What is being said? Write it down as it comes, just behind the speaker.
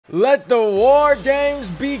Let the War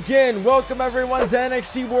Games begin. Welcome everyone to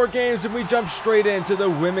NXT WarGames, and we jump straight into the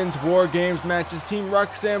Women's WarGames matches. Team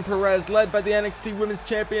Roxanne Perez, led by the NXT Women's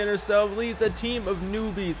Champion herself, leads a team of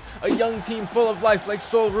newbies, a young team full of life like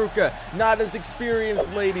Sol Ruca, not as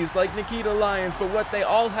experienced ladies like Nikkita Lyons, but what they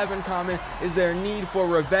all have in common is their need for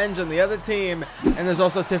revenge on the other team. And there's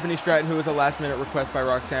also Tiffany Stratton, who was a last-minute request by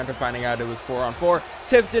Roxanne for finding out it was 4-on-4.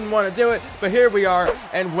 Tiff didn't want to do it, but here we are,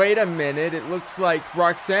 and wait a minute, it looks like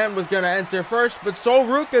Roxanne was going to enter first, but Sol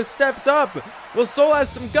Ruca stepped up. Well, Sol has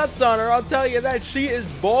some guts on her, I'll tell you that. She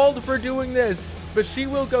is bold for doing this, but she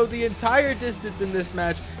will go the entire distance in this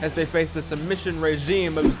match as they face the submission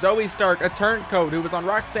regime of Zoey Stark, a turncoat who was on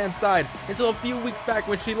Roxanne's side until a few weeks back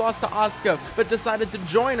when she lost to Asuka, but decided to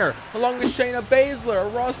join her, along with Shayna Baszler, a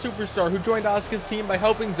Raw superstar who joined Asuka's team by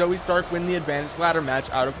helping Zoey Stark win the Advantage ladder match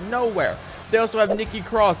out of nowhere. They also have Nikki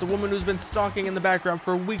Cross, a woman who's been stalking in the background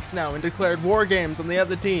for weeks now and declared WarGames on the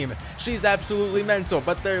other team. She's absolutely mental,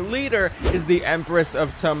 but their leader is the Empress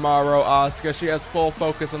of Tomorrow, Asuka. She has full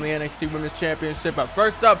focus on the NXT Women's Championship, but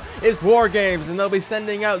first up is WarGames, and they'll be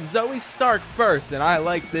sending out Zoey Stark first, and I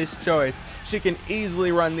like this choice. She can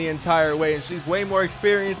easily run the entire way, and she's way more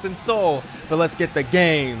experienced than Sol, but let's get the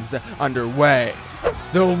games underway.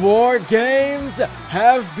 The War Games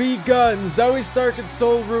have begun. Zoey Stark and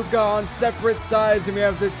Sol Ruca on separate sides, and we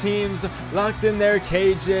have the teams locked in their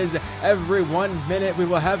cages. Every 1 minute we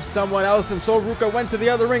will have someone else, and Sol Ruca went to the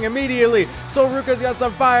other ring immediately. Sol Ruca's got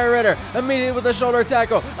some fire in her. Immediately with a shoulder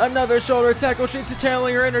tackle. Another shoulder tackle. She's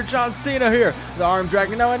channeling her inner John Cena here. The arm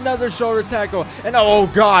drag. Now another shoulder tackle. And oh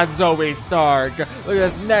god, Zoey Stark. Look at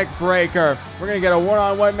this neck breaker. We're going to get a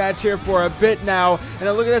one-on-one match here for a bit now. And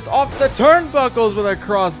then look at this, off the turnbuckles with a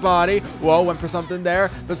crossbody. Whoa, went for something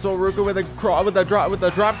there. But Sol Ruca with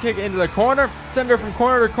a drop kick into the corner. Send her from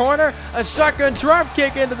corner to corner. A shotgun drop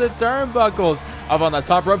kick into the turnbuckles. Up on the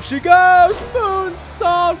top rope she goes.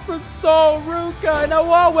 Moonsault from Sol Ruca. Now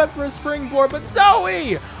whoa, went for a springboard. But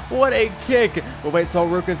Zoey, what a kick. But wait, Sol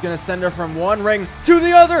Ruca's going to send her from one ring to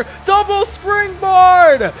the other. Double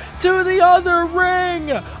springboard to the other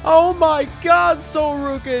ring. Oh my god, Sol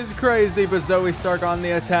Ruca is crazy. But Zoey Stark on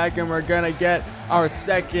the attack, and we're going to get our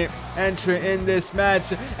second entrant in this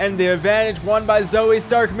match. And the advantage won by Zoey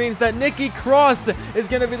Stark means that Nikki Cross is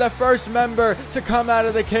going to be the first member to come out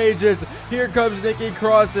of the cages. Here comes Nikki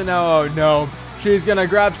Cross, and oh no, she's gonna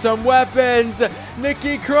grab some weapons.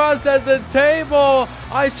 Nikki Cross has a table.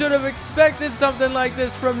 I should have expected something like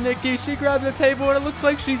this from Nikki. She grabbed the table, and it looks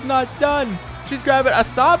like she's not done. She's grabbing a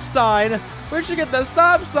stop sign. Where'd she get the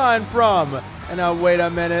stop sign from? And now wait a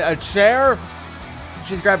minute, a chair?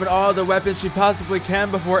 She's grabbing all the weapons she possibly can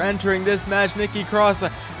before entering this match. Nikki Cross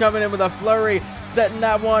coming in with a flurry, setting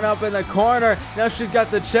that one up in the corner. Now she's got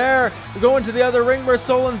the chair, going to the other ring where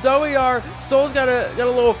Sol and Zoey are. Sol's got a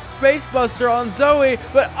little face buster on Zoey,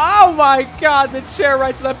 but oh my god, the chair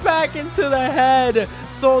right to the back into the head.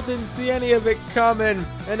 Sol didn't see any of it coming.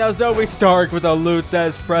 And now Zoey Stark with a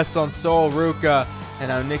Luthez press on Sol Ruca. And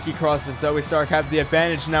now Nikki Cross and Zoey Stark have the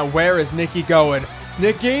advantage. Now where is Nikki going?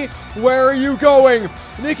 Nikki, where are you going?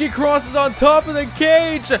 Nikki Cross is on top of the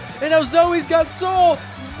cage, and now Zoey's got Sol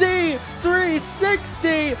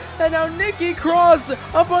Z360, and now Nikki Cross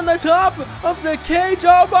up on the top of the cage.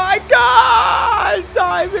 Oh my god,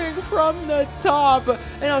 diving from the top.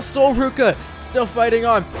 And now Sol Ruca still fighting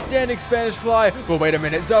on, standing Spanish fly, but wait a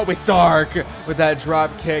minute, Zoey Stark with that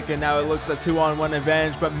drop kick, and now it looks a 2-on-1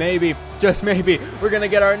 advantage, but maybe, just maybe, we're gonna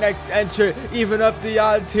get our next entrant, even up the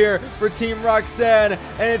odds here for Team Roxanne,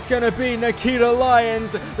 and it's gonna be Nikkita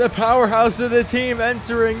Lyons, the powerhouse of the team,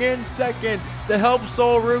 entering in second to help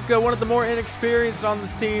Sol Ruca, one of the more inexperienced on the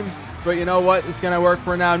team. But you know what? It's going to work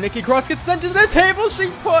for now. Nikki Cross gets sent to the table. She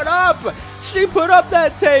put up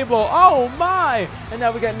that table. Oh my. And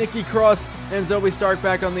now we got Nikki Cross and Zoey Stark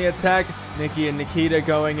back on the attack. Nikki and Nikkita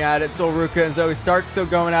going at it. Sol Ruca and Zoey Stark still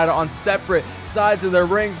going at it on separate sides of the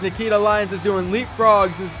rings. Nikkita Lyons is doing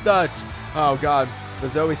leapfrogs and such. Oh god. But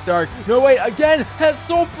Zoey Stark, no wait, again, has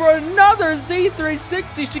Sol for another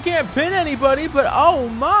Z360. She can't pin anybody, but oh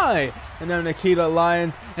my. And now Nikkita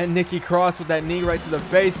Lyons and Nikki Cross with that knee right to the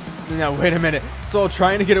face. And now wait a minute, Sol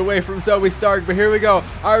trying to get away from Zoey Stark, but here we go.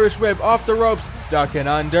 Irish whip off the ropes, ducking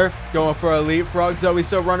under, going for a leapfrog. Zoey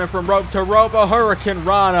still running from rope to rope, a Hurricane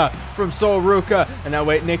Rana from Sol Ruca. And now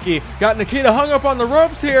wait, Nikki got Nikkita hung up on the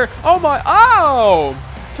ropes here. Oh my, oh!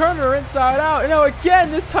 Turn her inside out. And now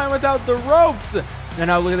again, this time without the ropes. And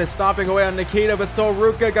now look at this, stomping away on Nikkita, but Sol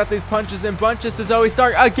Ruca got these punches and bunches to Zoey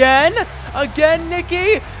Stark. Again,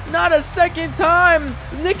 Nikki, not a second time.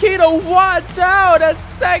 Nikkita, watch out, a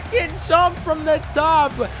second jump from the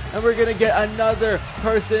top. And we're gonna get another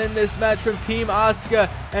person in this match from Team Asuka,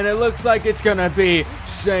 and it looks like it's gonna be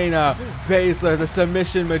Shayna Baszler, the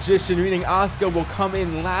submission magician, meaning Asuka will come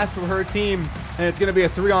in last for her team, and it's gonna be a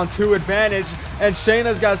 3-on-2 advantage. And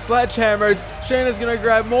Shayna's got sledgehammers. Shayna's gonna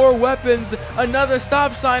grab more weapons, another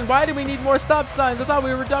stop sign. Why do we need more stop signs? I thought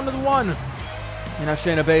we were done with one. And now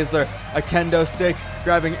Shayna Baszler, a kendo stick,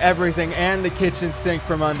 grabbing everything and the kitchen sink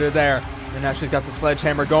from under there. And now she's got the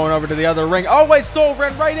sledgehammer going over to the other ring. Oh, wait, Sol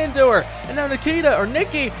ran right into her. And now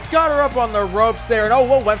Nikki got her up on the ropes there. And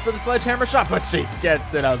oh, went for the sledgehammer shot, but she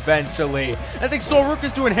gets it eventually. I think Sol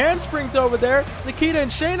Ruca's doing handsprings over there. Nikkita and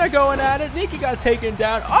Shayna going at it. Nikki got taken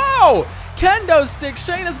down. Oh, kendo stick.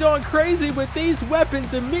 Shayna's going crazy with these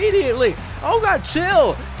weapons immediately. Oh, God,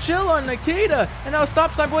 chill on Nikkita. And now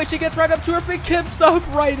stop sign, boy, she gets right up to her feet, kips up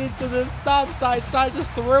right into the stop sign shot,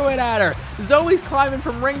 just threw it at her. Zoey's climbing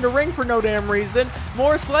from ring to ring for no damn reason.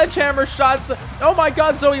 More sledgehammer shots. Oh my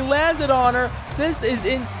God, Zoey landed on her. This is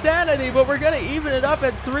insanity, but we're gonna even it up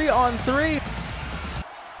at 3-on-3.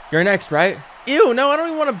 You're next, right? Ew, no, I don't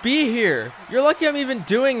even want to be here. You're lucky I'm even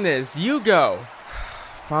doing this. You go.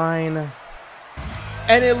 Fine.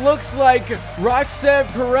 And it looks like Roxanne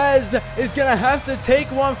Perez is going to have to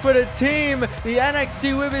take one for the team. The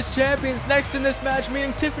NXT Women's Champions next in this match,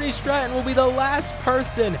 meaning Tiffany Stratton will be the last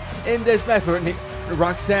person in this match.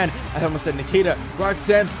 Roxanne, I almost said Nikkita.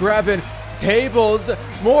 Roxanne's grabbing tables,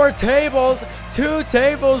 more tables, 2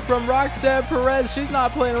 tables from Roxanne Perez. She's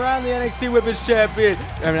not playing around, the NXT Women's Champion.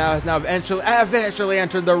 And now has officially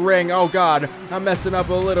entered the ring. Oh God, I'm messing up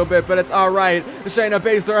a little bit, but it's all right. Shayna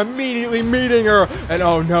Baszler immediately meeting her, and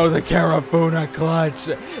oh no, the Carafuna clutch.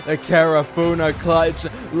 The Carafuna clutch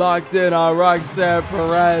locked in on Roxanne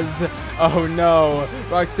Perez. Oh no,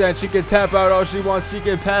 Roxanne, she can tap out all she wants, she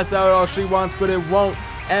can pass out all she wants, but it won't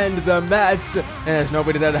end the match, and there's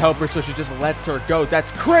nobody there to help her, so she just lets her go.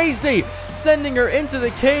 That's crazy, sending her into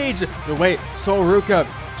the cage. But wait, Sol Ruca,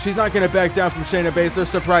 she's not gonna back down from Shayna Baszler,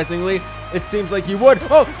 surprisingly. It seems like you would.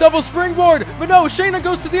 Oh, double springboard, but no, Shayna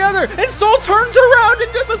goes to the other, and Sol turns around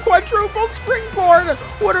and does a quadruple springboard.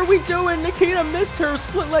 What are we doing? Nikkita missed her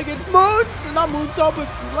split-legged moonsault,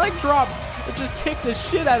 but leg drop. It just kicked the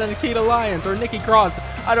shit out of Nikkita Lyons or Nikki Cross.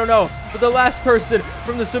 I don't know. But the last person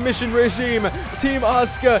from the submission regime, Team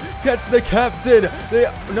Asuka, gets the captain,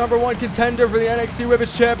 the #1 contender for the NXT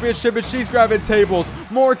Women's Championship, and she's grabbing tables.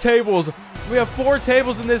 More tables. We have 4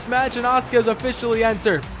 tables in this match, and Asuka has officially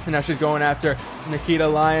entered. And now she's going after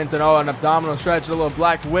Nikkita Lyons, and oh, an abdominal stretch, a little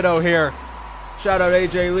Black Widow here. Shout out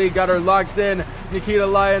AJ Lee, got her locked in.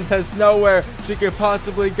 Nikkita Lyons has nowhere she could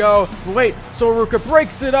possibly go. But wait, Sol Ruca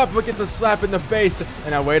breaks it up, but gets a slap in the face. And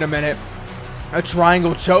now wait a minute. A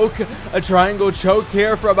triangle choke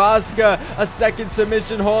here from Asuka. A second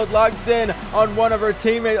submission hold locked in on one of her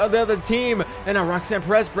teammates on the other team. And now Roxanne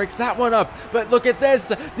Perez breaks that one up. But look at this,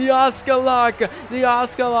 the Asuka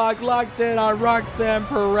lock locked in on Roxanne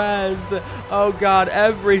Perez. Oh God,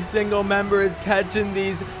 every single member is catching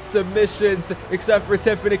these submissions except for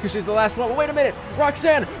Tiffany because she's the last one. But wait a minute,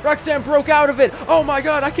 Roxanne broke out of it. Oh my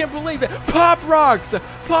God, I can't believe it. Pop rocks on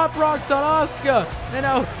Asuka. And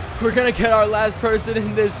now we're gonna get our last person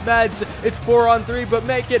in this match. It's 4-on-3, but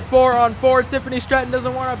make it 4-on-4. Tiffany Stratton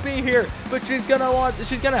doesn't want to be here, but she's gonna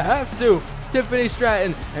have to. Tiffany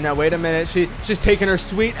Stratton. And now wait a minute, she's taking her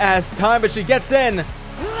sweet ass time, but she gets in.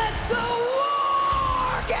 Let the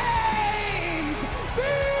war games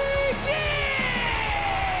begin!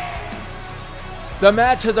 The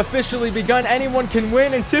match has officially begun. Anyone can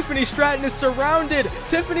win, and Tiffany Stratton is surrounded.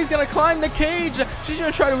 Tiffany's gonna climb the cage. She's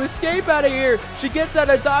gonna try to escape out of here. She gets out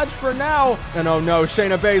of dodge for now. And oh no,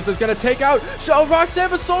 Shayna Baszler's gonna take out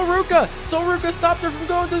Roxanne, but Sol Ruca. Sol Ruca stopped her from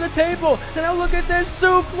going through the table. And now look at this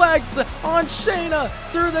suplex on Shayna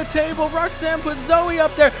through the table. Roxanne puts Zoey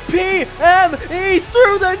up there. PME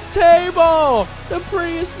through the table. The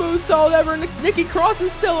prettiest moonsault ever. Nikki Cross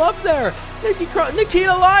is still up there.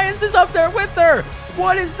 Nikkita Lyons is up there with her.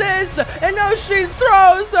 What is this? And now she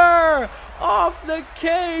throws her off the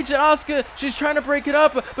cage. And Asuka, she's trying to break it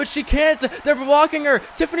up, but she can't. They're blocking her.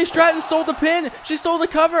 Tiffany Stratton stole the pin. She stole the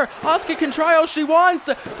cover. Asuka can try all she wants,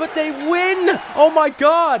 but they win. Oh my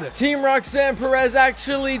God. Team Roxanne Perez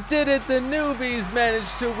actually did it. The newbies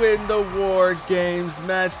managed to win the War Games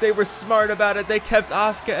match. They were smart about it. They kept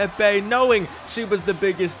Asuka at bay, knowing she was the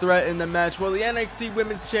biggest threat in the match. Well, the NXT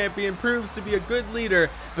Women's Champion proves to be a good leader,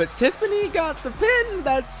 but Tiffany got the pin.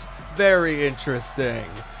 That's very interesting.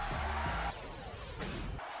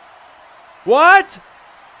 What?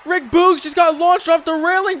 Rick Boogs just got launched off the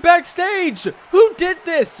railing backstage. Who did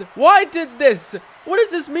this? Why did this? What does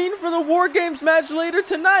this mean for the War Games match later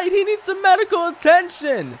tonight? He needs some medical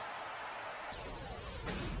attention.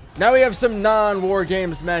 Now we have some non-War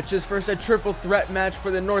Games matches. First, a triple threat match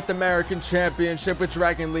for the North American Championship with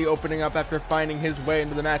Dragon Lee opening up after finding his way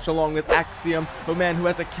into the match along with Axiom, a man who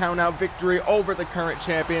has a count-out victory over the current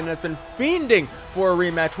champion and has been fiending for a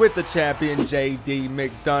rematch with the champion JD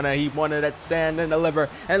McDonagh. He won it at Stand and Deliver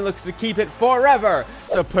and looks to keep it forever.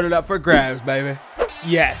 So put it up for grabs, baby.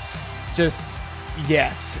 Yes.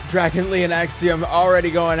 Yes, Dragon Lee and Axiom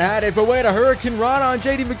already going at it, but wait, a Hurricane Rana on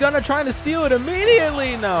JD McDonagh trying to steal it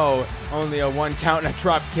immediately. No, only a 1 count and a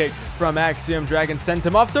drop kick from Axiom. Dragon sends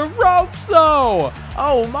him off the ropes though.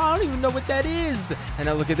 Oh my, I don't even know what that is. And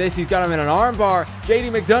now look at this, he's got him in an armbar.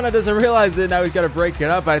 JD McDonagh doesn't realize it, now he's got to break it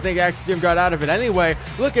up. I think Axiom got out of it anyway.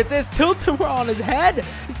 Look at this, tilting on his head.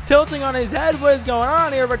 He's tilting on his head. What is going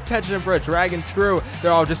on here? We're catching him for a dragon screw.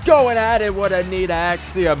 They're all just going at it. What a neat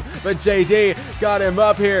Axiom. But JD got him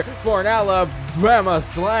up here for an Alabama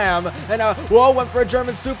slam. And now, whoa, went for a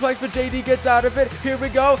German suplex, but JD gets out of it. Here we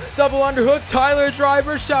go, double underhook, Tyler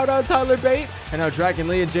Driver, shout out Tyler Bate. And now Dragon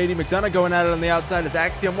Lee and JD McDonagh going at it on the outside as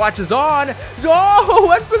Axiom watches on. Oh,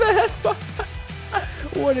 went for the headbutt.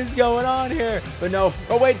 What is going on here? But no,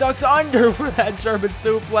 oh wait, ducks under for that German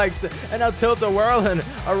suplex. And now tilt-a-whirling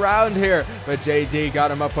around here. But JD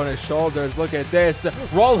got him up on his shoulders. Look at this,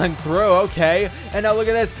 rolling through, okay. And now look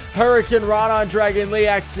at this, Hurricane Rana on Dragon Lee.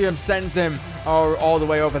 Axiom sends him all the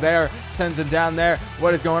way over there, sends him down there.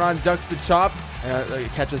 What is going on? Ducks the chop.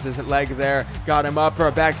 Catches his leg there, got him up for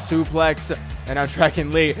a back suplex, and now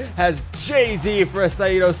Dragon Lee has JD for a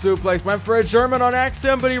Saito suplex, went for a German on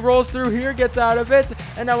Axiom, but he rolls through here, gets out of it,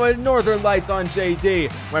 and now a Northern Lights on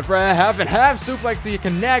JD, went for a half and half suplex, he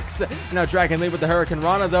connects, and now Dragon Lee with the Hurricane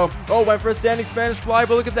Rana though, oh, went for a standing Spanish fly,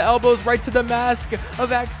 but look at the elbows right to the mask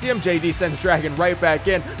of Axiom. JD sends Dragon right back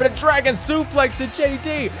in, but a Dragon suplex to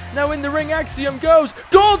JD, now in the ring Axiom goes,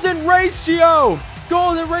 Golden Ratio!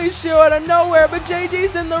 Golden Ratio out of nowhere, but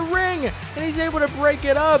JD's in the ring, and he's able to break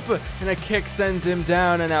it up, and a kick sends him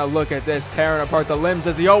down, and now look at this, tearing apart the limbs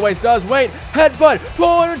as he always does. Wait, headbutt,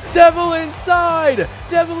 pulling Devil inside,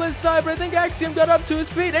 but I think Axiom got up to his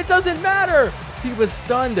feet. It doesn't matter. He was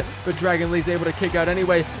stunned, but Dragon Lee's able to kick out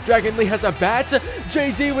anyway. Dragon Lee has a bat.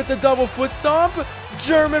 JD with the double foot stomp.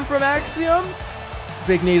 German from Axiom.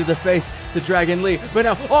 Big knee to the face to Dragon Lee, but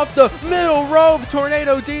now off the middle rope,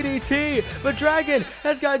 tornado DDT, but Dragon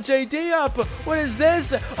has got JD up. What is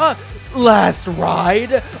this? Last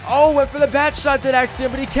ride. Oh, went for the bat shot at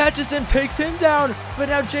Axiom, but he catches him, takes him down, but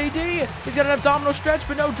now JD, he's got an abdominal stretch,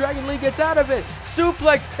 but no, Dragon Lee gets out of it.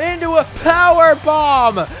 Suplex into a power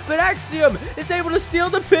bomb, but Axiom is able to steal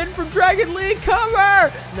the pin from Dragon Lee.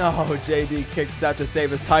 Cover! No, JD kicks out to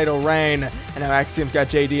save his title reign, and now Axiom's got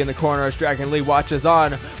JD in the corner as Dragon Lee watches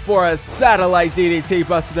on for a satellite DDT,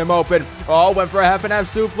 busted him open. Oh, went for a half and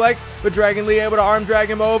half suplex, but Dragon Lee able to arm drag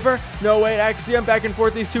him over. No, wait, Axiom back and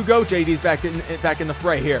forth, these two go. JD's back in the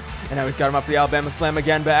fray here, and now he's got him up for the Alabama slam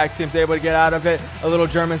again, but Axiom's able to get out of it. A little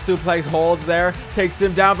German suplex hold there, takes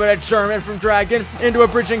him down, but a German from Dragon into a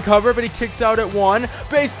bridging cover, but he kicks out at one.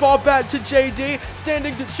 Baseball bat to JD,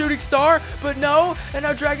 standing shooting star, but no, and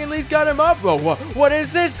now Dragon Lee's got him up. Oh, what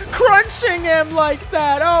is this? Crunching him like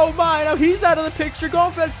that. Oh my, now he's out of the picture,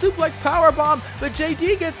 going for that suplex power bomb, but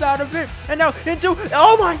JD gets out of it, and now into,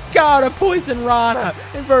 oh my god, a poison Rana,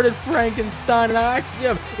 inverted Frankenstein, and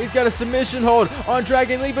Axiom, he's got a submission hold on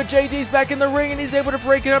Dragon Lee, but JD's back in the ring, and he's able to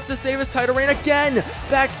break it up to save his title reign again.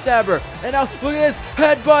 Backstabber, and now look at this,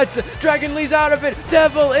 headbutt, Dragon Lee's out of it,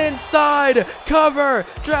 Devil inside, cover,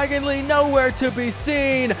 Dragon Lee nowhere to be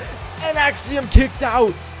seen, and Axiom kicked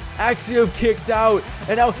out. Axiom kicked out,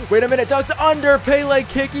 and now, wait a minute, Ducks under, Pele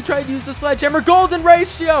kick, he tried to use the sledgehammer, Golden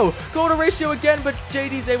Ratio again, but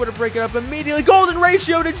JD's able to break it up immediately, Golden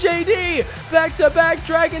Ratio to JD, back to back,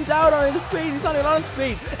 Dragon's out on his feet, he's not even on his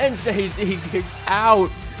feet, and JD kicks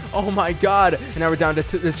out. Oh my god, and now we're down to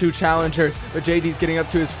the two challengers, but JD's getting up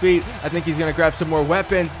to his feet. I think he's gonna grab some more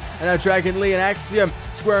weapons, and now Dragon Lee and Axiom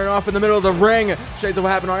squaring off in the middle of the ring. Shades of what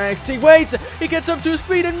happened on NXT. Wait, he gets up to his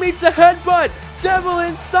feet and meets a headbutt. Devil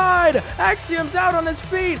inside, Axiom's out on his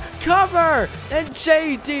feet, cover, and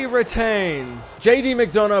JD retains. JD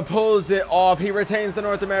McDonagh pulls it off. He retains the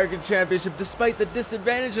North American Championship despite the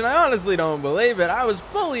disadvantage, and I honestly don't believe it. I was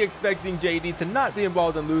fully expecting JD to not be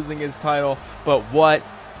involved in losing his title, but what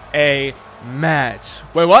a match.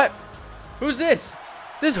 Wait, what? Who's this?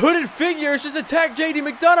 This hooded figure has just attacked JD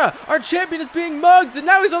McDonagh. Our champion is being mugged, and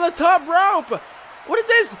now he's on the top rope. What is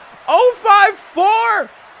this? 054?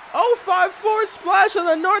 054 splash on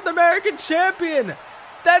the North American champion.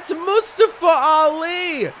 That's Mustafa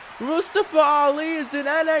Ali. Mustafa Ali is in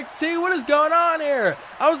NXT. What is going on here?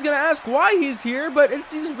 I was going to ask why he's here, but it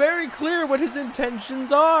seems very clear what his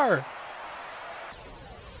intentions are.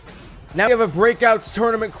 Now we have a Breakout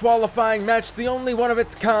Tournament Qualifying match, the only one of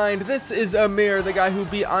its kind. This is Amir, the guy who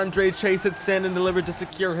beat Andre Chase at Stand and Deliver to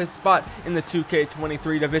secure his spot in the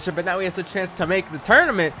 2K23 division, but now he has a chance to make the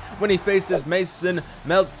tournament when he faces Mens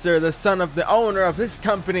Meltzer, the son of the owner of this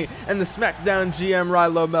company, and the SmackDown GM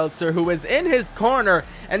Rylo Meltzer, who is in his corner,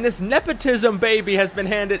 and this nepotism baby has been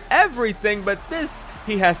handed everything, but this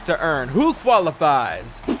he has to earn. Who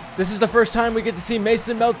qualifies? This is the first time we get to see Mens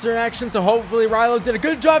Meltzer in action, so hopefully Rylo did a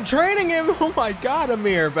good job training him. Oh my god,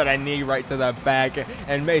 Amir, but a knee right to the back,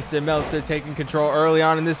 and Mens Meltzer taking control early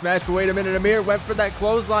on in this match. But wait a minute, Amir went for that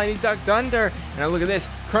clothesline, he ducked under, and now look at this,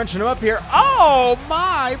 crunching him up here. Oh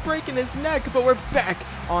my, breaking his neck, but we're back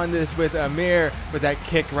on this with Amir with that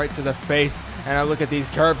kick right to the face. And now look at these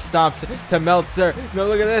curb stomps to Meltzer. Now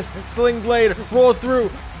look at this, sling blade, roll through,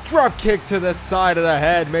 drop kick to the side of the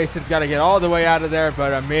head. Mason's got to get all the way out of there,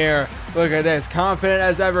 but Amir, look at this, confident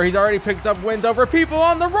as ever. He's already picked up wins over people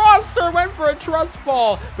on the roster. Went for a trust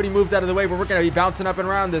fall, but he moved out of the way, but we're going to be bouncing up and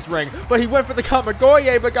around this ring. But he went for the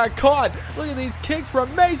Kamigoye, but got caught. Look at these kicks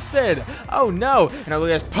from Mason. Oh no. And now look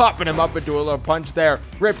at this, popping him up into a little punch there.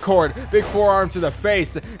 Ripcord, big forearm to the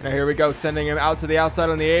face. Now here we go, sending him out to the outside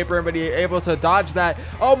on the apron, but he able to dodge that.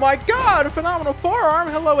 Oh my god, a phenomenal forearm.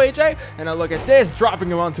 Hello, AJ. And now look at this, dropping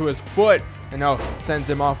him onto his foot. And no, sends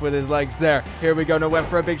him off with his legs there. Here we go, no, went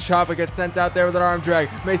for a big chop, but gets sent out there with an arm drag.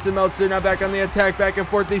 Mens Meltzer now back on the attack, back and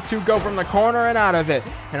forth. These two go from the corner and out of it.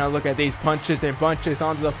 And now look at these punches and bunches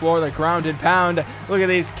onto the floor, the ground and pound. Look at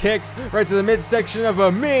these kicks right to the midsection of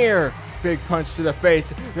Amir. Big punch to the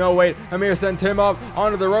face. No, wait, Amir sends him up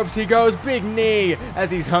onto the ropes. He goes, big knee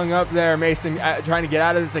as he's hung up there. Mason trying to get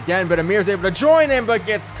out of this again, but Amir's able to join him, but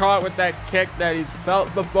gets caught with that kick that he's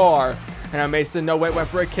felt before. And now Mason, no, wait, went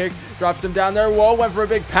for a kick, drops him down there. Whoa, went for a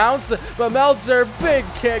big pounce, but Meltzer, big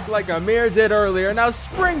kick like Amir did earlier. Now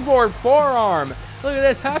springboard forearm. Look at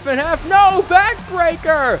this, half and half. No,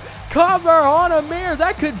 backbreaker. Cover on Amir,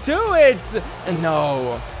 that could do it. And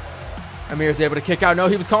no, Amir's able to kick out. No,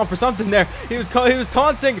 he was calling for something there. He was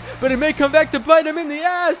taunting, but it may come back to bite him in the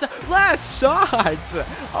ass. Last shot.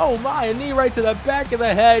 Oh my, a knee right to the back of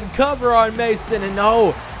the head. Cover on Mason, and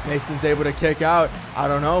no, Mason's able to kick out. I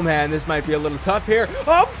don't know, man. This might be a little tough here.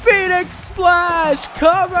 Oh, Phoenix splash.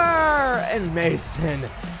 Cover. And Mason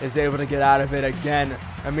is able to get out of it again.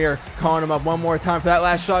 Amir calling him up one more time for that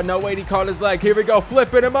last shot. No, wait, he caught his leg. Here we go,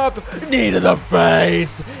 flipping him up. Knee to the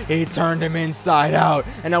face. He turned him inside out.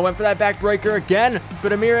 And now went for that backbreaker again.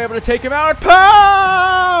 But Amir able to take him out.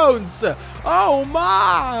 Pounds. Oh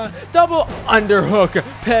my. Double underhook.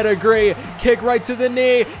 Pedigree. Kick right to the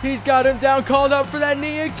knee. He's got him down. Called up for that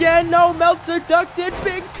knee again. No, Meltzer ducked it.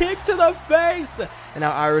 Big kick to the face. And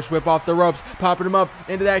now Irish whip off the ropes, popping him up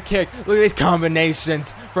into that kick. Look at these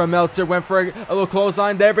combinations from Meltzer. Went for a little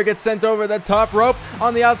clothesline there, but gets sent over the top rope.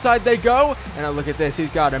 On the outside they go. And now look at this. He's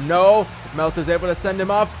got him. No. Meltzer's able to send him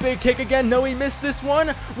off. Big kick again. No, he missed this one.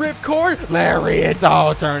 Ripcord. Lariat.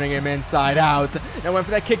 Oh, turning him inside out. Now went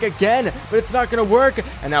for that kick again, but it's not going to work.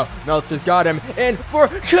 And now Meltzer's got him in for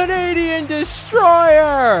Canadian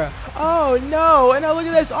Destroyer. Oh, no. And now look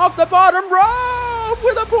at this. Off the bottom rope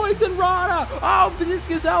with a poison rana. Oh,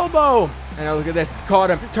 meniscus elbow. And now look at this.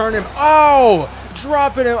 Caught him. Turned him. Oh,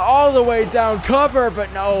 dropping him all the way down. Cover,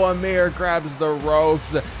 but no, Amir grabs the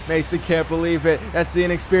ropes. Mason can't believe it. That's the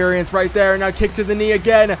inexperience right there. Now kick to the knee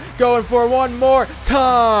again. Going for one more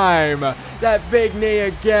time. That big knee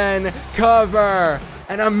again. Cover.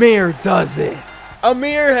 And Amir does it.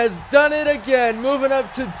 Amir has done it again, moving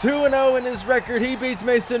up to 2-0 in his record. He beats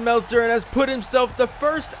Mens Meltzer and has put himself the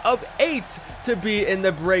first of 8 to be in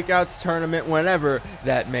the Breakouts tournament, whenever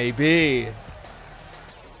that may be.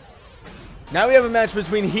 Now we have a match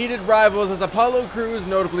between heated rivals as Apollo Crews,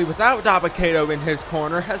 notably without Dabba-Kato in his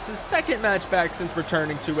corner, has his second match back since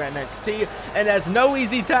returning to NXT, and has no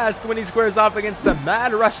easy task when he squares off against the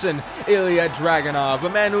Mad Russian Ilja Dragunov, a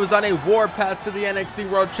man who was on a warpath to the NXT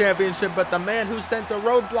World Championship, but the man who sent a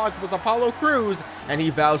roadblock was Apollo Crews, and he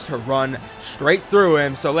vows to run straight through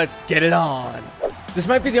him, so let's get it on. This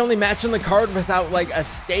might be the only match on the card without like a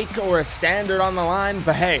stake or a standard on the line,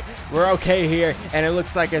 but hey, we're okay here, and it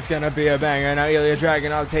looks like it's gonna be a banger. Now Ilja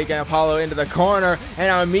Dragunov taking Apollo into the corner, and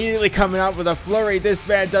now immediately coming out with a flurry. This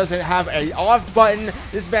man doesn't have a off button.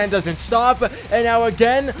 This man doesn't stop, and now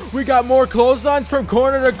again we got more clotheslines from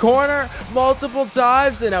corner to corner multiple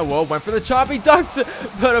times. And now whoa, went for the choppy ducks,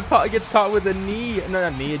 but Apollo gets caught with a knee, no,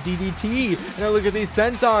 not knee, a DDT. And now look at these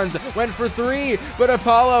sentons, went for 3, but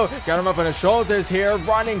Apollo got him up on his shoulders here.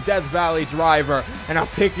 Running Death Valley driver, and now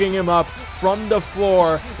picking him up from the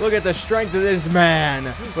floor. Look at the strength of this man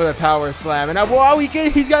with a power slam. And now, whoa,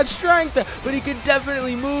 he's got strength, but he can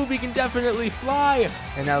definitely move. He can definitely fly.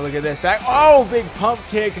 And now look at this back. Oh, big pump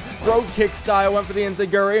kick, road kick style. Went for the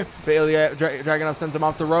enziguri, but Ilja Dragunov sends him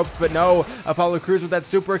off the ropes. But no, Apollo Crews with that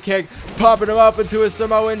super kick, popping him up into a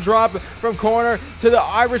Samoan drop from corner to the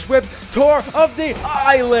Irish whip, tour of the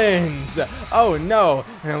islands. Oh no!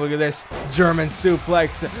 And now look at this German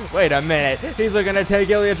suplex. Wait a minute, he's looking to take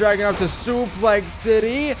Ilja Dragunov to Suplex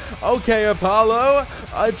City. Okay, Apollo,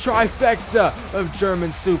 a trifecta of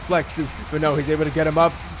German suplexes, but no, he's able to get him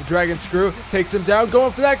up. The Dragon Screw takes him down,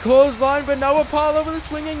 going for that clothesline, but no, Apollo with a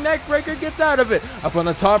swinging neck breaker gets out of it. Up on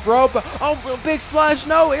the top rope. Oh, big splash.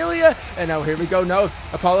 No, Ilja. And now here we go. No,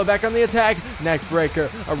 Apollo back on the attack. Neck breaker,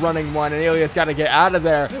 a running one, and Ilja's got to get out of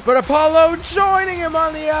there. But Apollo joining him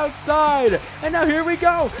on the outside. And now here we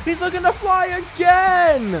go. He's looking to fly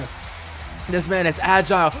again. This man is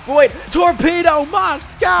agile, but wait, Torpedo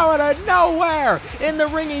Moscow out of nowhere. In the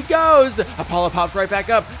ring he goes. Apollo pops right back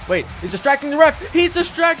up. Wait, he's distracting the ref. He's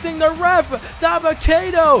distracting the ref.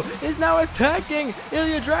 Dabba-Kato is now attacking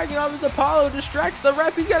Ilja Dragunov as Apollo distracts the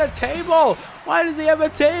ref. He's got a table. Why does he have a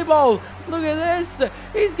table? Look at this.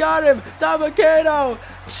 He's got him. Dabba-Kato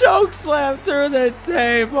choke slam through the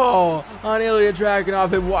table on Ilja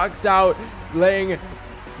Dragunov and walks out laying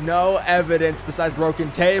no evidence besides broken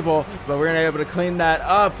table, but we're gonna be able to clean that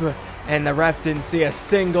up. And the ref didn't see a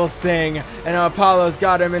single thing, and Apollo's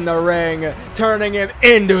got him in the ring, turning him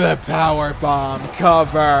into the power bomb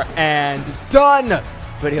cover, and done.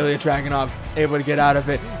 But Ilja Dragunov able to get out of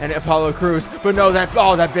it, and Apollo Crews, but no,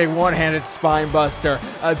 that big one-handed spine buster,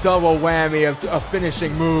 a double whammy of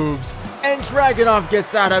finishing moves, and Dragunov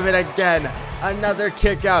gets out of it again. Another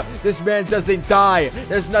kick out. This man doesn't die.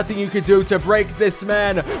 There's nothing you can do to break this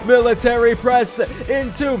man. Military press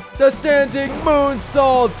into the standing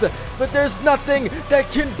moonsault. But there's nothing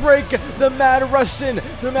that can break the Mad Russian,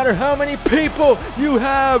 no matter how many people you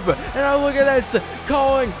have. And now look at this.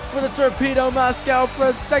 Calling for the Torpedo Moscow for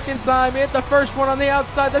a second time. He hit the first one on the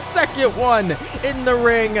outside, the second one in the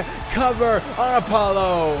ring. Cover on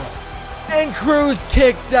Apollo. And Crews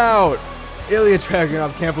kicked out. Ilja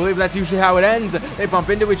Dragunov can't believe that's usually how it ends. They bump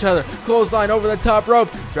into each other. Clothesline over the top rope.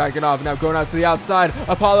 Dragunov now going out to the outside.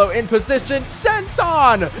 Apollo in position. Sent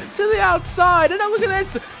on to the outside. And now look at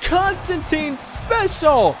this. Constantine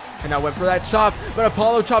special. And now went for that chop, but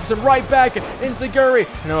Apollo chops him right back. Enziguri.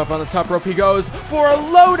 And now up on the top rope he goes for a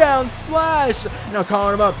lowdown splash. Now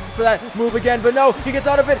calling him up for that move again, but no, he gets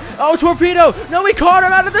out of it. Oh, torpedo. No, he caught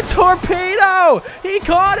him out of the torpedo. He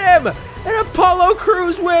caught him. And Apollo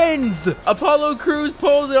Crews wins! Apollo Crews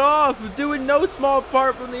pulled it off, doing no small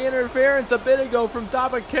part from the interference a bit ago from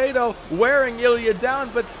Dabba-Kato wearing Ilja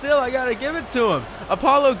down, but still, I gotta give it to him.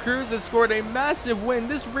 Apollo Crews has scored a massive win.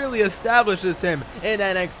 This really establishes him in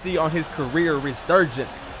NXT on his career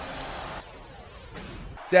resurgence.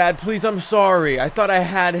 Dad, please, I'm sorry. I thought I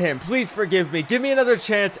had him. Please forgive me. Give me another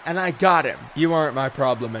chance, and I got him. You aren't my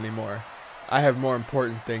problem anymore. I have more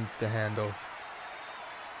important things to handle.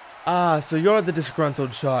 Ah, so you're the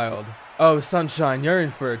disgruntled child. Oh, Sunshine, you're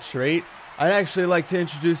in for a treat. I'd actually like to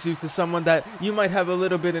introduce you to someone that you might have a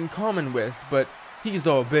little bit in common with, but he's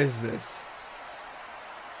all business.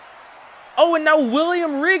 Oh, and now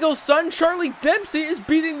William Regal's son, Charlie Dempsey, is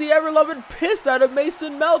beating the ever-loving piss out of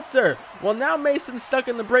Mason Meltzer. Well, now Mason's stuck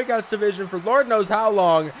in the Breakouts division for Lord knows how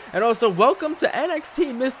long. And also, welcome to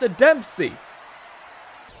NXT, Mr. Dempsey.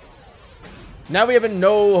 Now we have a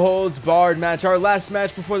no-holds-barred match, our last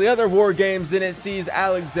match before the other War Games, and it sees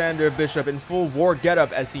Alexander Bishop in full war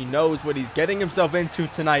getup as he knows what he's getting himself into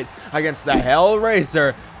tonight against the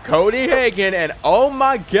Hellraiser, Cody Hagan, and oh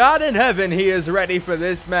my God in heaven, he is ready for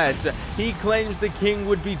this match. He claims the king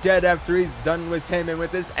would be dead after he's done with him, and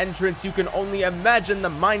with this entrance, you can only imagine the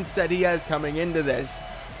mindset he has coming into this.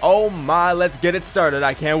 Oh my, let's get it started.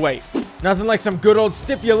 I can't wait. Nothing like some good old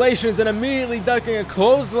stipulations and immediately ducking a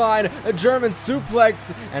clothesline, a German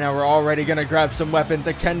suplex, and now we're already gonna grab some weapons,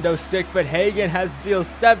 a kendo stick, but Hagen has steel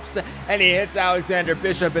steps, and he hits Alexander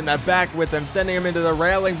Bishop in the back with him, sending him into the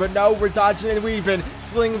railing, but no, we're dodging and weaving,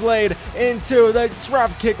 sling blade into the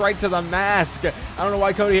drop kick right to the mask. I don't know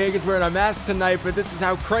why Cody Hagen's wearing a mask tonight, but this is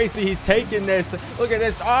how crazy he's taking this. Look at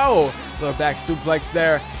this, oh, little back suplex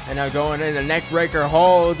there, and now going in the neck breaker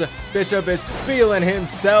holds. Bishop is feeling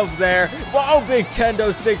himself there. Whoa, big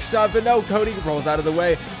kendo stick shot, but no, Cody rolls out of the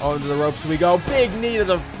way. Oh, into the ropes we go. Big knee to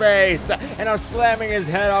the face, and now slamming his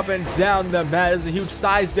head up and down the mat. There's a huge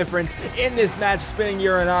size difference in this match, spinning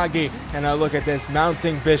Uranagi. And now look at this,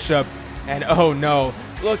 mounting Bishop. And oh no,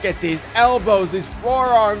 look at these elbows, these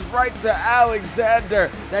forearms right to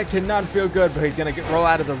Alexander. That cannot feel good, but he's going to roll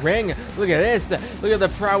out of the ring. Look at this. Look at the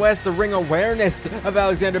prowess, the ring awareness of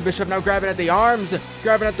Alexander Bishop. Now grabbing at the arms,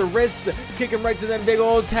 grabbing at the wrists, kicking right to them big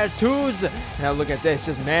old tattoos. Now look at this,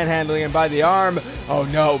 just manhandling him by the arm. Oh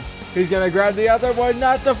no. He's going to grab the other one,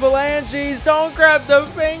 not the phalanges. Don't grab the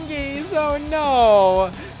fingies. Oh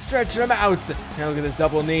no. Stretching him out. Now look at this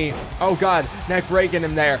double knee. Oh god, neck breaking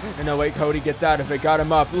him there. And no, wait, Cody gets out of it. Got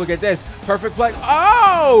him up. Look at this. Perfect play.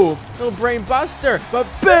 Oh! Little brain buster. But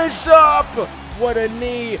Bishop! What a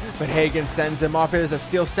knee. But Hagen sends him off. There's a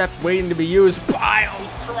steel step waiting to be used. Pile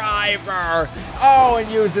driver. Oh, and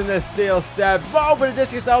using the steel steps. Oh, but a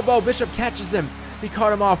discus elbow. Bishop catches him. He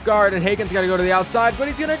caught him off guard, and Hagen's got to go to the outside, but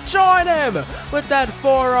he's going to join him with that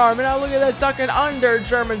forearm. And now look at this, ducking under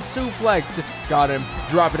German suplex. Got him,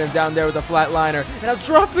 dropping him down there with a flatliner. And now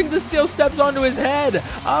dropping the steel steps onto his head.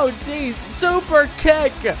 Oh, jeez. Super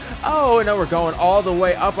kick. Oh, and now we're going all the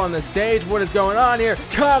way up on the stage. What is going on here?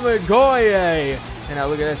 Kamigoye. And now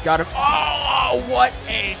look at this, got him. Oh, what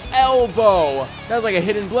an elbow. That was like a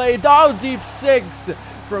hidden blade. Oh, deep six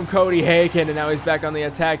from Cody Hagen, and now he's back on the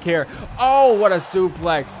attack here. Oh, what a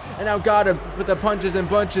suplex. And now got him with the punches and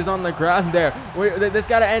bunches on the ground there. This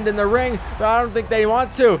got to end in the ring, but I don't think they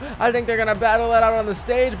want to. I think they're going to battle it out on the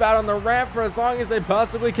stage, battle on the ramp for as long as they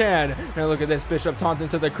possibly can. Now look at this, Bishop taunting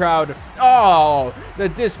to the crowd. Oh, the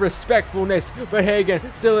disrespectfulness, but Hagen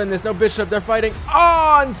still in this. No, Bishop, they're fighting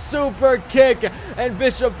on super kick, and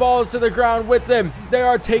Bishop falls to the ground with them. They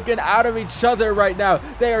are taken out of each other right now.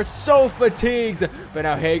 They are so fatigued, but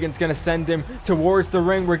now Hagen's gonna send him towards the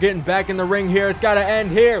ring. We're getting back in the ring here. It's gotta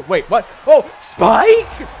end here. Wait, what? Oh,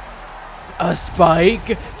 spike? A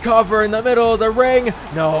spike? Cover in the middle of the ring.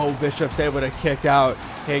 No, Bishop's able to kick out.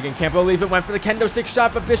 Hagen can't believe it, went for the kendo stick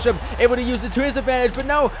shot, but Bishop able to use it to his advantage. But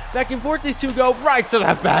no, back and forth these two go right to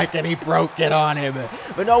the back, and he broke it on him.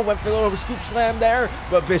 But no, went for a little scoop slam there,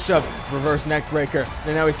 but Bishop reverse neck breaker,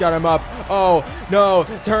 and now he's got him up. Oh no,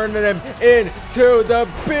 turning him into the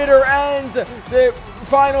bitter end. The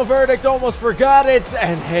final verdict, almost forgot it,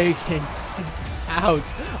 and Hagen out.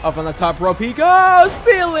 Up on the top rope he goes,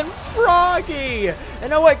 feeling froggy. And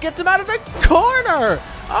now what, gets him out of the corner.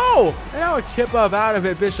 Oh, and now a kip up out of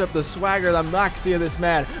it. Bishop, the swagger, the moxie of this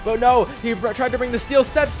man. But no, he tried to bring the steel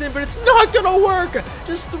steps in, but it's not going to work.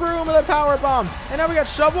 Just threw him with a power bomb. And now we got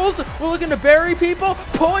shovels. We're looking to bury people.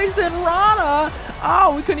 Poison Rana.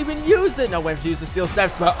 Oh, we couldn't even use it. No, went to use the steel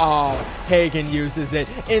steps, but oh, Hagen uses it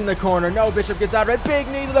in the corner. No, Bishop gets out of it. Big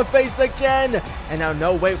knee to the face again. And now,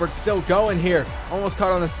 no, wait, we're still going here. Almost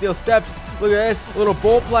caught on the steel steps. Look at this, little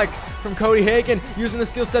bullplex from Cody Hagen using the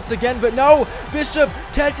steel steps again, but no, Bishop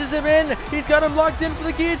catches him in. He's got him locked in for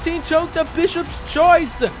the guillotine choke. The Bishop's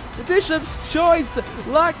choice. The Bishop's choice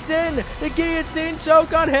locked in. The guillotine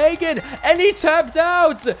choke on Hagen, and he tapped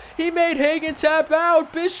out. He made Hagen tap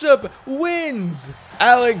out. Bishop wins.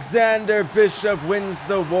 Alexander Bishop wins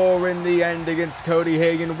the war in the end against Cody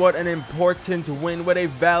Hagen. What an important win. What a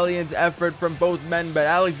valiant effort from both men. But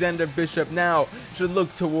Alexander Bishop now should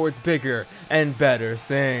look towards bigger and better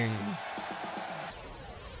things.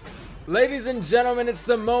 Ladies and gentlemen, it's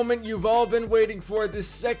the moment you've all been waiting for, the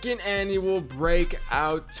second annual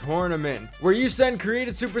Breakout Tournament, where you send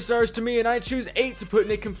created superstars to me and I choose 8 to put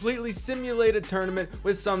in a completely simulated tournament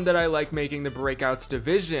with some that I like making the Breakouts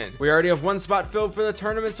division. We already have 1 spot filled for the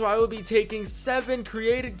tournament, so I will be taking 7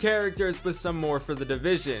 created characters with some more for the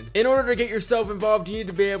division. In order to get yourself involved, you need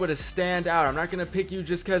to be able to stand out. I'm not going to pick you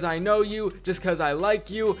just because I know you, just because I like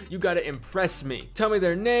you. You got to impress me. Tell me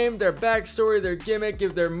their name, their backstory, their gimmick,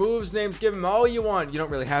 give their moves, names, give them all you want. You don't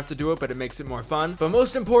really have to do it, but it makes it more fun. But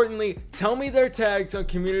most importantly, tell me their tags on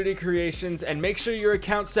community creations and make sure your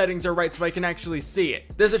account settings are right so I can actually see it.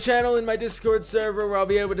 There's a channel in my Discord server where I'll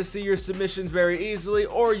be able to see your submissions very easily,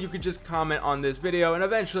 or you could just comment on this video and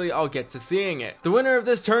eventually I'll get to seeing it. The winner of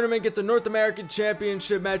this tournament gets a North American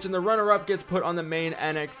Championship match, and the runner-up gets put on the main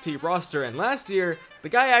NXT roster. And last year, The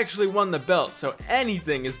guy actually won the belt, so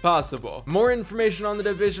anything is possible. More information on the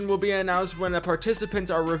division will be announced when the participants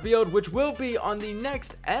are revealed, which will be on the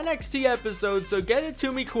next NXT episode, so get it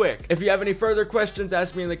to me quick. If you have any further questions,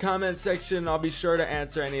 ask me in the comments section. I'll be sure to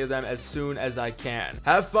answer any of them as soon as I can.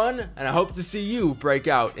 Have fun, and I hope to see you break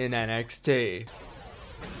out in NXT.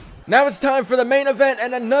 Now it's time for the main event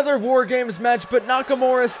and another WarGames match, but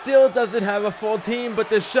Nakamura still doesn't have a full team, but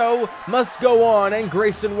the show must go on, and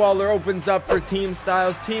Grayson Waller opens up for Team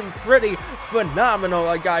Styles. Team Pretty Phenomenal,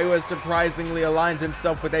 a guy who has surprisingly aligned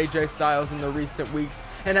himself with AJ Styles in the recent weeks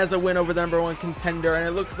and has a win over the #1 contender, and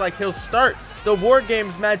it looks like he'll start the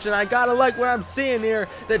WarGames match, and I gotta like what I'm seeing here.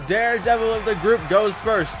 The daredevil of the group goes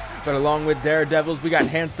first. But along with daredevils, we got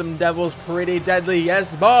handsome devils, Pretty Deadly,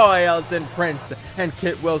 yes boy, Elton Prince and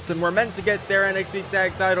Kit Wilson were meant to get their NXT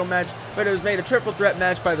tag title match, but it was made a triple threat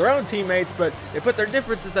match by their own teammates, but they put their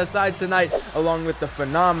differences aside tonight, along with the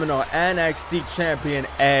phenomenal NXT Champion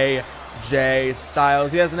AJ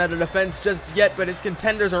Styles. He hasn't had a defense just yet, but his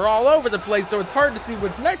contenders are all over the place, so it's hard to see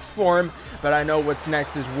what's next for him. But I know what's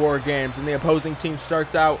next is WarGames, and the opposing team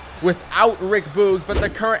starts out without Rick Boogs, but the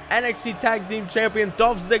current NXT Tag Team Champion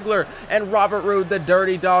Dolph Ziggler and Robert Roode, the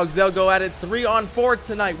Dirty Dawgs, they'll go at it 3-on-4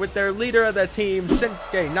 tonight with their leader of the team,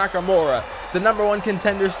 Shinsuke Nakamura, the #1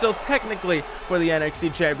 contender, still technically for the NXT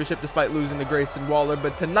Championship despite losing to Grayson Waller,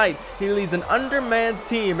 but tonight he leads an undermanned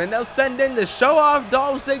team, and they'll send in to show off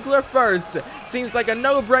Dolph Ziggler first. Seems like a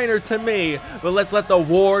no-brainer to me, but let's let the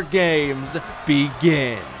WarGames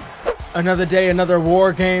begin. Another day, another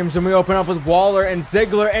WarGames, and we open up with Waller and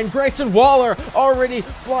Ziggler, and Grayson Waller already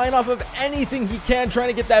flying off of anything he can, trying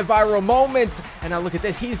to get that viral moment. And now look at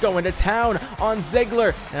this, he's going to town on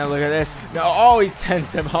Ziggler. And now look at this, no, oh, he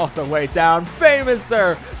sends him all the way down. Famous,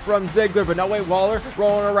 sir, from Ziggler, but no way, Waller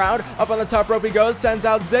rolling around, up on the top rope he goes, sends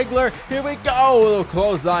out Ziggler. Here we go, a little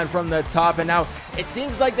clothesline from the top, and now it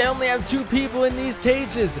seems like they only have 2 people in these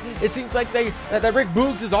cages. It seems like that Rick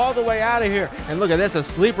Boogs is all the way out of here. And look at this, a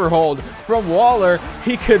sleeper hold from Waller.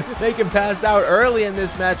 He could make him pass out early in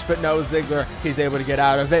this match, but no, Ziggler, he's able to get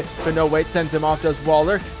out of it. But no, wait, sends him off, does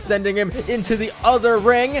Waller, sending him into the other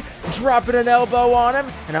ring, dropping an elbow on him,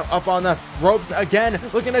 and now up on the ropes again,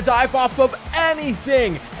 looking to dive off of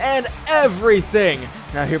anything and everything.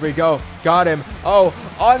 Now here we go, got him, oh,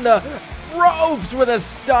 on the ropes with a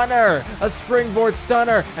stunner, a springboard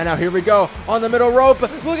stunner, and now here we go on the middle rope.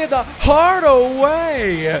 Look at the hard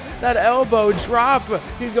away, that elbow drop.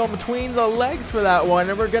 He's going between the legs for that one,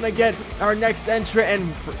 and we're gonna get our next entrant,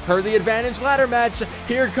 and per the advantage ladder match,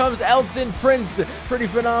 here comes Elton Prince. Pretty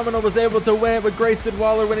Phenomenal was able to win it with Grayson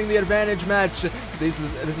Waller winning the advantage match. This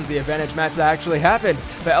was the advantage match that actually happened,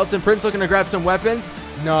 but Elton Prince looking to grab some weapons.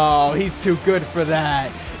 No, he's too good for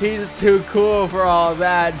that. He's too cool for all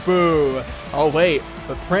that. Boo. Oh, wait.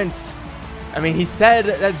 But Prince, I mean, he said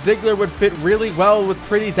that Ziggler would fit really well with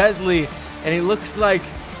Pretty Deadly, and he looks like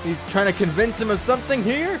he's trying to convince him of something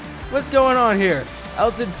here. What's going on here?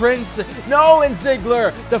 Elton Prince, no, and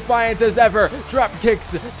Ziggler, defiant as ever, drop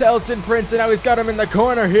kicks to Elton Prince, and now he's got him in the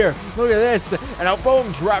corner here. Look at this, and now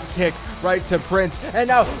boom, drop kick right to Prince, and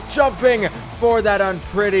now jumping for that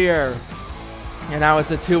unprettier. And now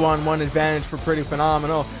it's a 2-on-1 advantage for Pretty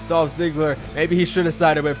Phenomenal. Dolph Ziggler, maybe he should have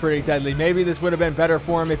sided with Pretty Deadly. Maybe this would have been better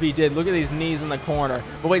for him if he did. Look at these knees in the corner.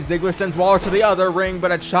 But wait, Ziggler sends Waller to the other ring,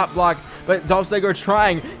 but a chop block. But Dolph Ziggler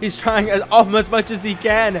trying. He's trying as much as he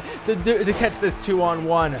can to catch this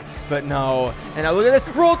 2-on-1. But no. And now look at this.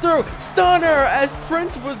 Roll through. Stunner as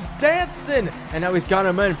Prince was dancing. And now he's got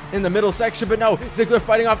him in the middle section. But no, Ziggler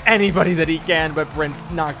fighting off anybody that he can. But Prince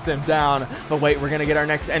knocks him down. But wait, we're going to get our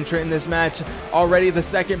next entrant in this match. Already the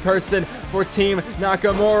second person for Team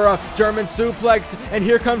Nakamura, German suplex, and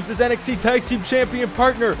here comes his NXT Tag Team Champion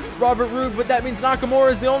partner, Robert Roode, but that means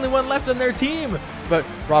Nakamura is the only one left on their team. But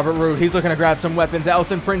Robert Roode, he's looking to grab some weapons.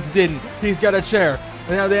 Elton Prince didn't. He's got a chair.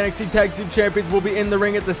 And now the NXT Tag Team Champions will be in the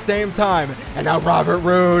ring at the same time. And now Robert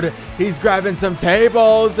Roode, he's grabbing some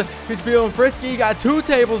tables. He's feeling frisky. He got 2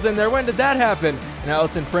 tables in there. When did that happen? And now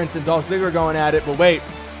Elton Prince and Dolph Ziggler going at it, but wait.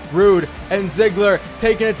 Roode and Ziggler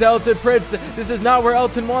taking it to Elton Prince. This is not where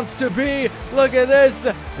Elton wants to be. Look at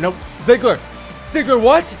this. No, Ziggler. Ziggler,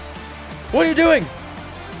 what? What are you doing?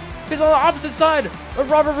 He's on the opposite side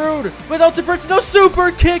of Robert Roode with Elton Prince. No,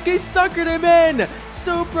 super kick. He suckered him in.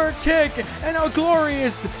 Super kick. And now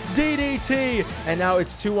glorious DDT. And now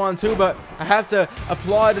it's 2-on-2, but I have to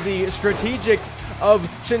applaud the strategics of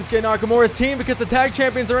Shinsuke Nakamura's team because the tag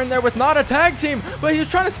champions are in there with not a tag team, but he was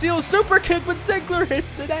trying to steal a super kick, but Ziggler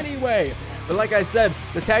hits it anyway. But like I said,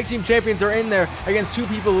 the tag team champions are in there against two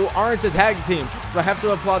people who aren't a tag team. So I have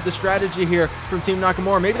to applaud the strategy here from Team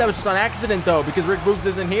Nakamura. Maybe that was just on accident though, because Rick Boogs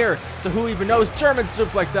isn't here. So who even knows? German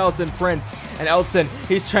suplex Elton Prince. And Elton,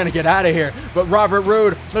 he's trying to get out of here. But Robert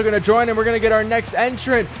Roode looking to join him. We're going to get our next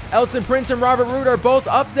entrant. Elton Prince and Robert Roode are both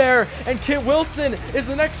up there. And Kit Wilson is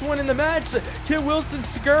the next one in the match. Kit Wilson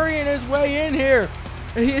scurrying his way in here.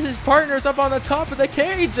 His partner's up on the top of the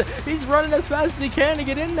cage. He's running as fast as he can to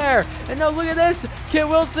get in there. And now look at this. Kit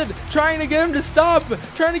Wilson trying to get him to stop.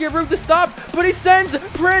 Trying to get Roode to stop. But he sends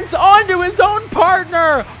Prince onto his own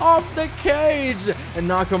partner off the cage. And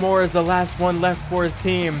Nakamura is the last one left for his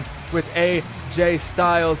team with AJ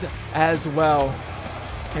Styles as well.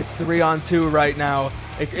 It's 3-on-2 right now.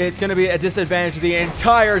 It's going to be a disadvantage the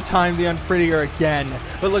entire time, the Unprettier again.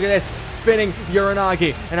 But look at this, spinning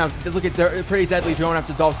Uranagi. And now look at Pretty Deadly going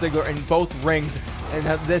after Dolph Ziggler in both rings. And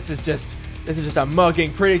now this is just a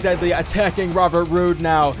mugging. Pretty Deadly attacking Robert Roode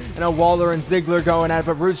now. And now Waller and Ziggler going at it,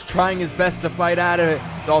 but Roode's trying his best to fight out of it.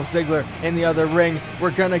 Dolph Ziggler in the other ring.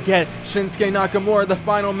 We're gonna get Shinsuke Nakamura, the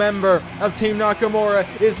final member of Team Nakamura,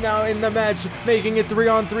 is now in the match, making it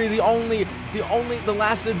 3-on-3. The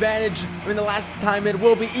last advantage, the last time it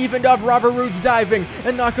will be evened up. Robert Roode's diving,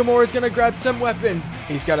 and Nakamura is gonna grab some weapons.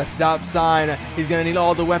 He's got a stop sign. He's gonna need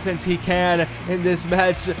all the weapons he can in this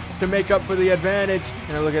match to make up for the advantage.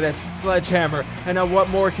 And now look at this, sledgehammer. And now what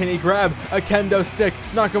more can he grab? A kendo stick.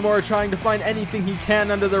 Nakamura trying to find anything he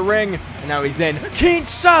can under the ring. And now he's in.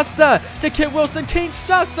 Kinshasa to Kit Wilson.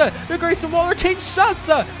 Kinshasa to Grayson Waller.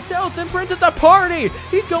 Kinshasa to Elton Prince. It's a party.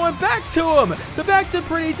 He's going back to him. Back to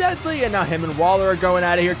Pretty Deadly. And now him and Waller are going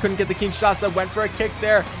out of here. Couldn't get the Kinshasa. Went for a kick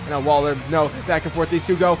there. And now Waller, no. Back and forth these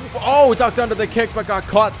two go. Oh, ducked under the kick, but got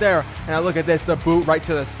caught there. And now look at this. The boot right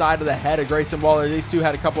to the side of the head of Grayson Waller. These two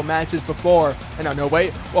had a couple matches before. And now, no,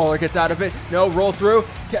 wait. Waller gets out of it. No, roll through.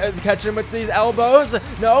 Catching with these elbows.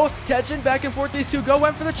 No, catching back and forth. These two go.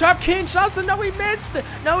 Went for the chop. Kinshasa. No, he missed.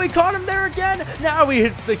 No, he caught him there again. Now he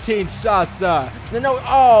hits the Kinshasa. No,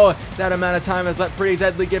 oh, that amount of time has let Pretty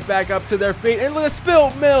Deadly get back up to their feet. And look at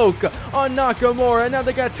spilt milk on Nakamura. Now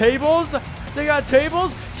they got tables. They got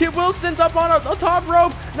tables. Kit Wilson's up on a top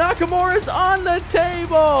rope. Nakamura's on the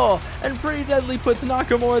table. And Pretty Deadly puts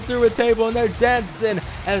Nakamura through a table, and they're dancing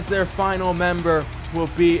as their final member will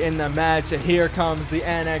be in the match. And here comes the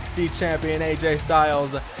NXT Champion AJ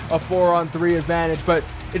Styles. A 4-on-3 advantage, but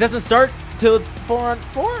it doesn't start till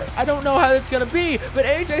 4-on-4. I don't know how that's going to be, but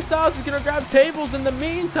AJ Styles is going to grab tables in the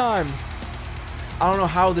meantime. I don't know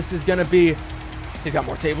how this is going to be. He's got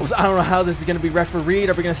more tables. I don't know how this is going to be refereed.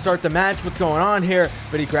 Are we going to start the match? What's going on here?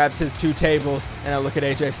 But he grabs his 2 tables. And I look at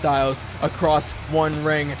AJ Styles across one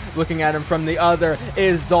ring. Looking at him from the other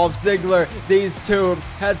is Dolph Ziggler. These two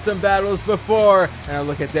had some battles before. And I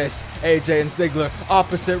look at this. AJ and Ziggler,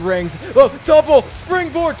 opposite rings. Oh, double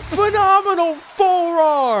springboard. Phenomenal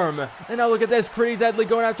forearm. And now look at this. Pretty Deadly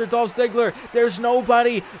going after Dolph Ziggler. There's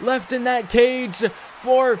nobody left in that cage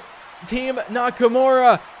for Team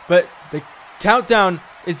Nakamura. But the countdown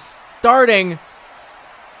is starting,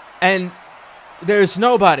 and there's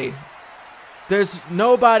nobody. There's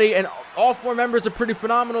nobody, and all 4 members of Pretty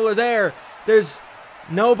Phenomenal are there. There's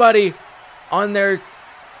nobody on their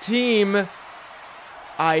team.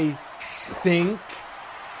 I think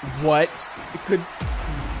what it could.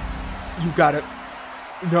 You gotta.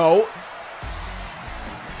 No.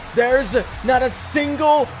 There's not a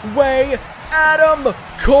single way Adam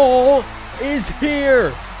Cole is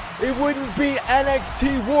here. It wouldn't be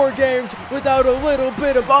NXT WarGames without a little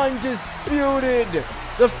bit of Undisputed.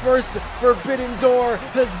 The first forbidden door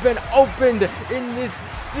has been opened in this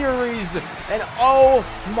series. And oh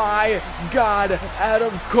my God,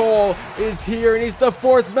 Adam Cole is here. And he's the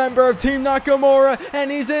 4th member of Team Nakamura.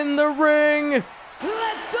 And he's in the ring.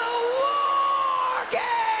 Let the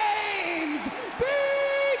WarGames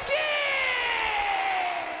begin!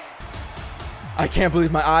 I can't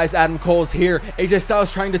believe my eyes. Adam Cole's here. AJ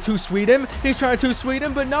Styles trying to two-sweet him. He's trying to two-sweet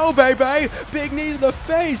him, but no, baby. Big knee to the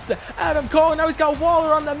face. Adam Cole. Now he's got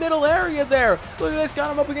Waller on the middle area there. Look at this.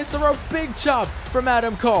 Got him up against the rope. Big chop from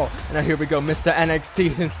Adam Cole. And now here we go. Mr.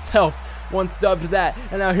 NXT himself once dubbed that.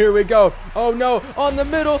 And now here we go. Oh, no. On the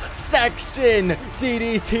middle section.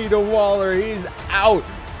 DDT to Waller. He's out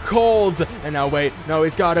cold. And now wait, no,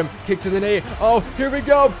 he's got him. Kick to the knee. Oh, here we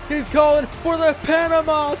go. He's calling for the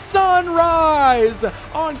Panama Sunrise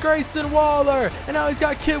on Grayson Waller. And now he's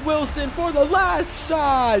got Kit Wilson for the last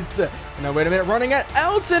shots. And now wait a minute, running at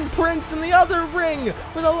Elton Prince in the other ring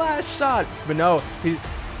for the last shot. But no,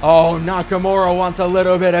 oh, Nakamura wants a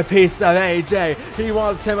little bit of piece of AJ. He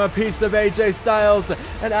wants him a piece of AJ Styles.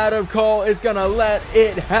 And Adam Cole is going to let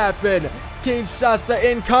it happen. Kinshasa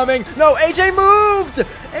incoming. No, AJ moved.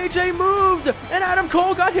 AJ moved. And Adam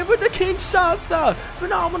Cole got hit with the Kinshasa.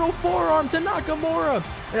 Phenomenal forearm to Nakamura.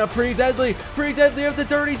 And a pretty deadly of the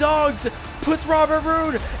Dirty Dawgs. Puts Robert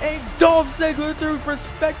Roode and Dolph Ziggler through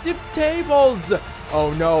respective tables.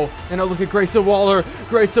 Oh no, and a look at Grayson Waller.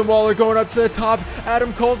 Grayson Waller going up to the top.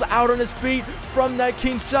 Adam Cole's out on his feet from that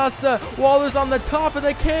Kinshasa. Waller's on the top of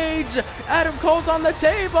the cage. Adam Cole's on the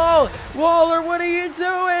table. Waller, what are you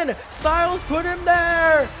doing? Styles put him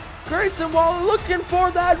there. Grayson Waller looking for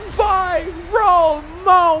that viral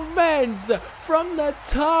moment from the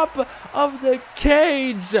top of the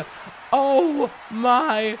cage. Oh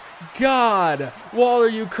my God. Waller,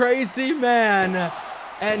 you crazy man.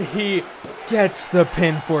 And he gets the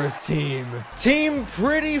pin for his team. Team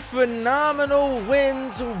Pretty Phenomenal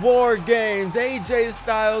wins WarGames. AJ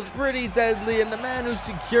Styles, Pretty Deadly, and the man who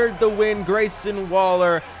secured the win, Grayson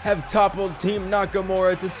Waller, have toppled Team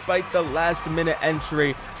Nakamura despite the last-minute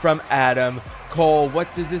entry from Adam Cole.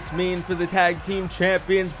 What does this mean for the tag team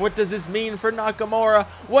champions? What does this mean for Nakamura?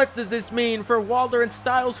 What does this mean for Waller and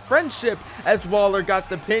Styles' friendship as Waller got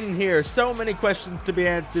the pin here? So many questions to be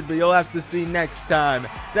answered, but you'll have to see next time.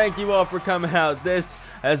 Thank you all for coming out. This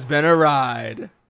has been a ride.